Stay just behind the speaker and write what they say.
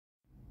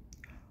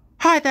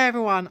Hi there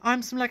everyone,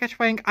 I'm some LEGO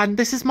Twink and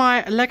this is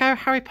my LEGO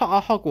Harry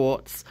Potter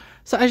Hogwarts.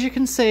 So as you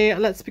can see,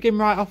 let's begin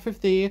right off with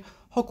the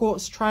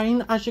Hogwarts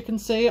train. As you can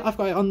see, I've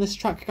got it on this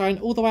track going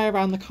all the way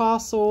around the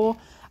castle.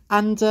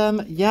 And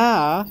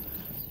yeah,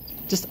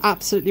 just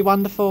absolutely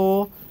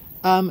wonderful.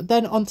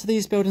 Then onto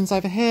these buildings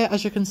over here.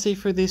 As you can see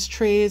through these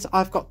trees,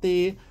 I've got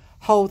the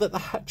hole that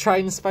the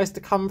train is supposed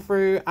to come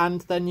through.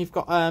 And then you've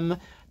got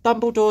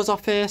Dumbledore's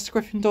office,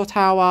 Gryffindor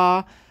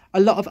Tower, a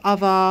lot of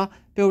other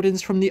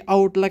buildings from the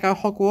old LEGO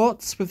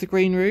Hogwarts with the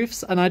green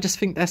roofs, and I just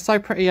think they're so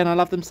pretty and I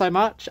love them so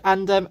much.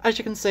 And as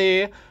you can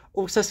see,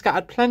 also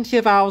scattered plenty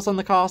of owls on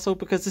the castle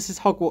because this is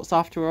Hogwarts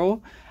after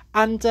all.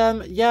 And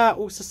yeah,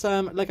 also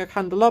some LEGO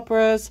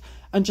candelabras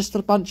and just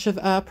a bunch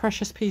of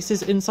precious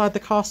pieces inside the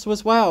castle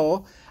as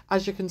well,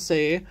 as you can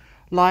see,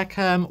 like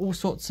all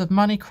sorts of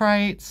money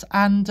crates.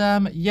 And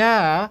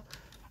yeah,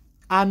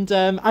 and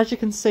as you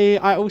can see,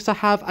 I also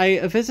have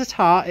a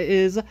visitor. It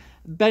is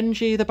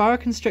Benji the boa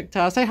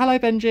constrictor. Say hello,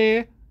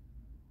 Benji.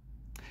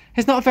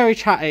 He's not very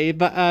chatty,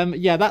 but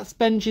yeah, that's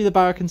Benji the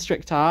boa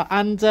constrictor.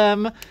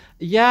 And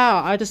yeah,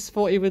 I just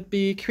thought he would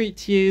be cute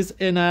to use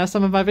in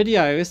some of my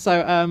videos.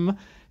 So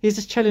he's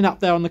just chilling up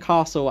there on the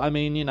castle. I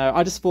mean, you know,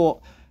 I just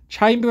thought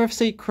Chamber of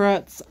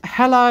Secrets,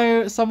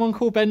 hello, someone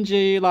call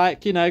Benji,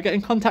 like, you know, get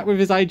in contact with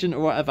his agent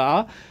or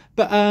whatever.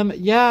 But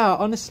yeah,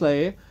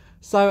 honestly,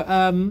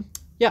 so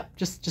yeah,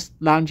 just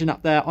lounging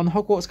up there on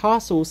Hogwarts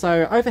Castle.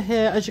 So over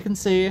here, as you can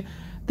see,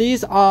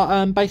 these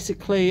are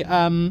basically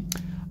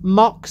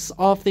mocks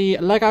of the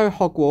LEGO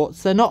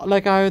Hogwarts. They're not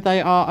LEGO,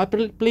 they are, I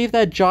believe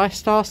they're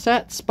J-Star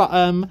sets, but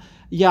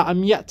yeah,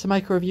 I'm yet to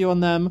make a review on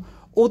them.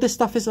 All this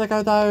stuff is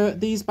LEGO though.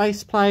 These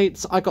base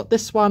plates, I got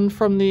this one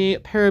from the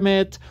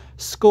Pyramid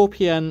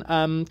Scorpion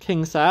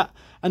King set,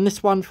 and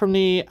this one from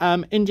the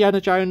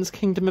Indiana Jones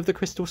Kingdom of the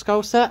Crystal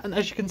Skull set. And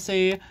as you can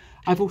see,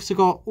 I've also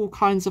got all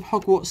kinds of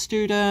Hogwarts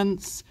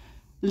students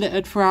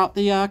littered throughout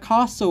the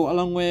castle,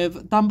 along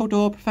with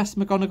Dumbledore, Professor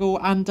McGonagall,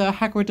 and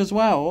Hagrid as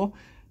well.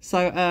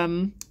 So,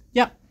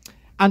 yeah.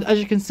 And as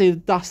you can see, the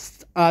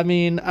dust, I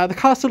mean, the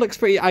castle looks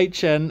pretty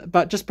ancient,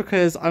 but just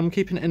because I'm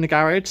keeping it in the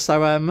garage,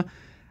 so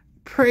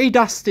pretty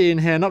dusty in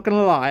here, not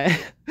gonna lie.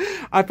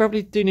 I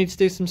probably do need to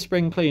do some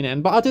spring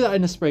cleaning, but I'll do that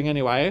in the spring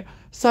anyway.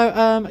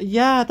 So,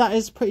 yeah, that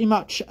is pretty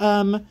much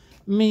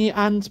me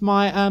and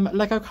my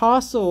LEGO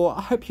castle.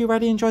 I hope you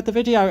really enjoyed the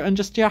video, and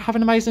just, yeah, have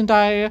an amazing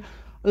day.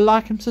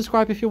 Like and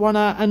subscribe if you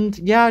wanna, and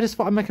yeah, I just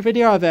thought I'd make a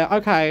video of it.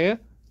 Okay,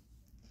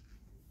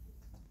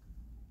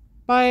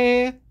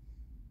 bye.